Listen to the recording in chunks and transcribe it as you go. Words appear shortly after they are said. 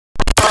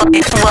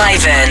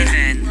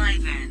Wyvern.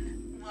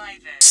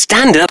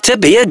 Stand up to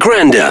be a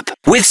grand-up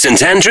with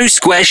St Andrew's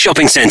Square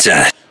Shopping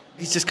Centre.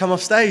 He's just come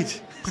off stage.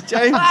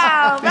 James.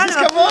 Wow, He's just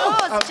come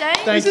off. James.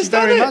 Thank you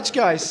very much,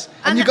 guys.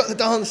 And you got the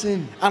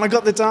dancing. And I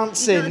got the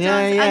dancing, yeah.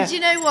 And do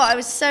you know what? I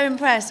was so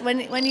impressed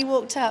when you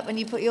walked up and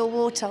you put your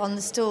water on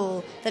the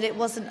stool that it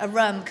wasn't a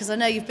rum, because I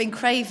know you've been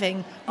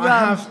craving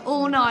rum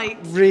all night.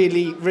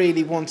 Really,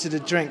 really wanted a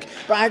drink.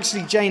 But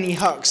actually, Janie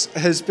Hux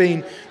has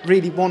been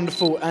really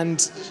wonderful,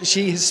 and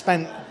she has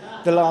spent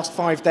the last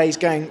 5 days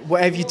going,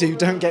 whatever you do,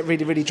 don't get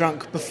really, really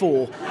drunk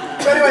before.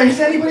 But anyway, has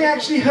anybody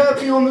actually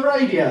heard me on the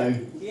radio?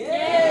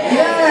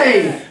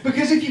 Yay!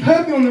 Because if you've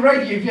heard me on the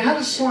radio, if you had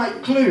a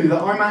slight clue that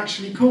I'm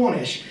actually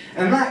Cornish,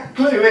 and that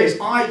clue is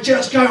I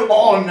just go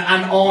on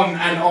and on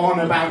and on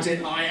about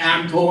it. I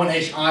am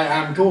Cornish, I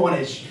am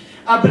Cornish.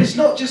 But it's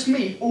not just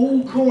me,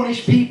 all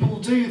Cornish people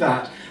do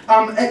that.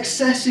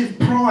 Excessive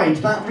pride,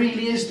 that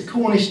really is the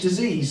Cornish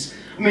disease.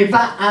 I mean,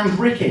 that and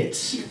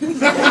rickets.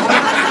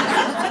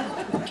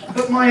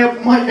 But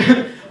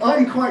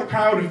I'm quite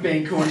proud of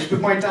being Cornish, but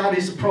my dad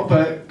is a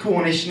proper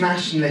Cornish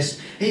nationalist.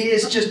 He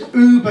is just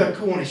uber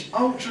Cornish,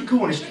 ultra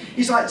Cornish.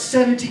 He's like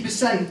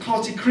 70%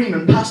 clotted cream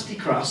and pasty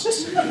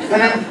crusts, and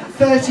then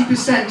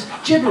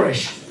 30%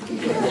 gibberish.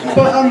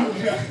 But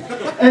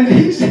and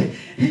he's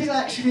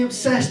actually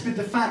obsessed with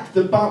the fact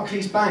that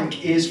Barclays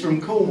Bank is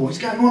from Cornwall. He's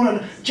going on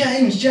and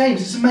James,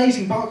 it's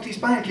amazing. Barclays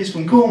Bank is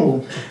from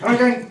Cornwall, and I'm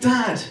going,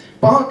 Dad,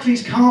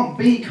 Barclays can't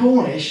be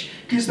Cornish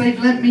because they've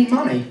lent me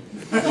money.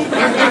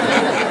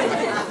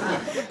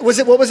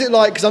 What was it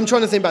like? Because I'm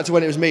trying to think back to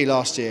when it was me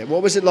last year.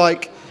 What was it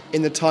like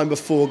in the time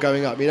before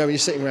going up? You know, when you're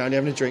sitting around,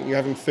 you're having a drink, you're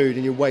having food,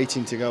 and you're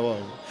waiting to go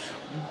on.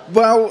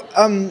 Well,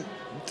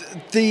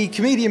 the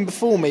comedian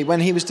before me,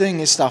 when he was doing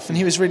his stuff, and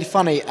he was really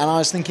funny, and I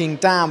was thinking,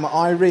 damn,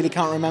 I really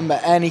can't remember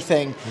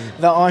anything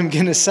that I'm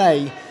going to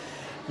say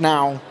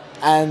now,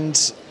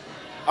 and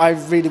I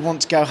really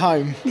want to go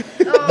home.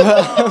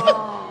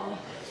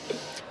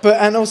 But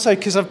and also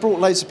because I've brought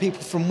loads of people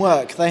from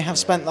work, they have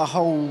spent the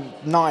whole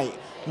night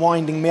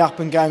winding me up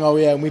and going, oh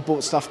yeah, and we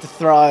bought stuff to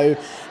throw,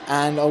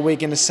 and we're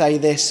going to say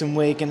this and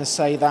we're going to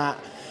say that,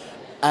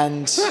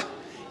 and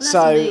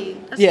so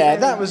yeah,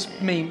 that was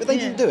mean, but they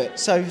didn't do it,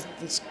 so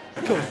it's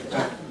cool.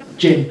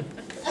 Gin.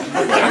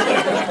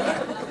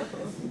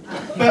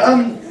 But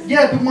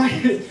but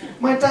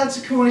my dad's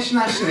a Cornish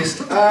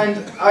nationalist, and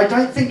I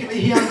don't think that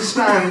he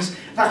understands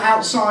that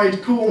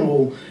outside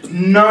Cornwall,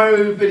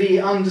 nobody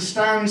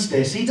understands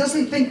this. He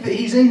doesn't think that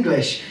he's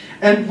English.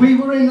 And we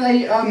were in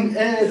a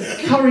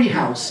curry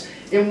house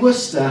in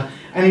Worcester,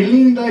 and he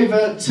leaned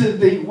over to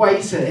the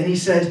waiter and he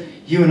said,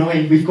 you and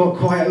I, we've got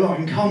quite a lot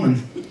in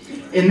common.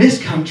 In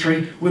this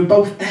country, we're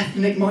both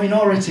ethnic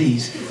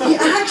minorities. He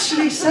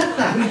actually said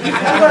that.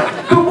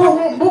 But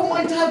what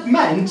my dad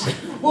meant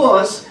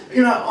was,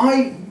 you know,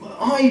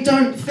 I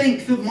don't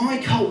think that my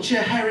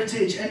culture,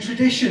 heritage and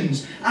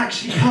traditions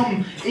actually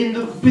come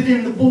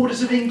within the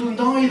borders of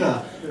England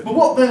either. But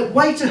what the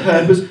waiter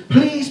heard was,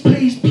 please,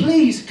 please,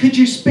 please, could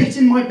you spit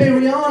in my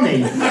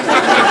biryani?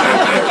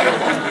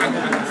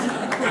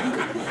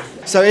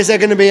 So is there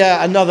going to be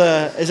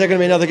another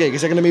gig?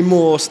 Is there going to be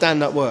more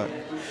stand-up work?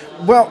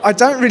 Well, I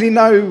don't really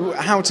know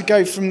how to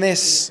go from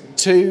this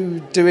to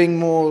doing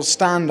more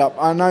stand-up.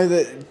 I know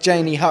that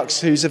Janie Hux,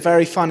 who's a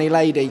very funny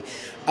lady,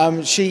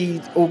 she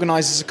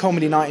organises a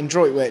comedy night in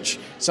Droitwich,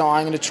 so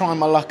I'm going to try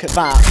my luck at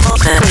that.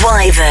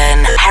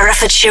 Wyvern,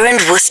 Herefordshire and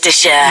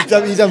Worcestershire.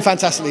 You've done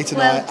fantastically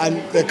tonight,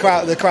 and the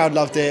crowd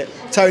loved it.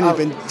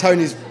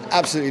 Tony's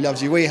absolutely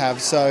loves you. We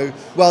have, so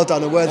well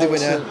done, a worthy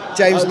winner,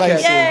 James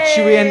Mason. Yay!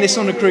 Should we end this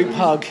on a group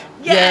hug?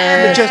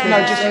 Yeah. Just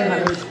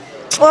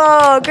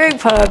Oh, group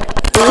hug.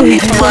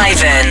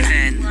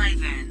 Wyvern.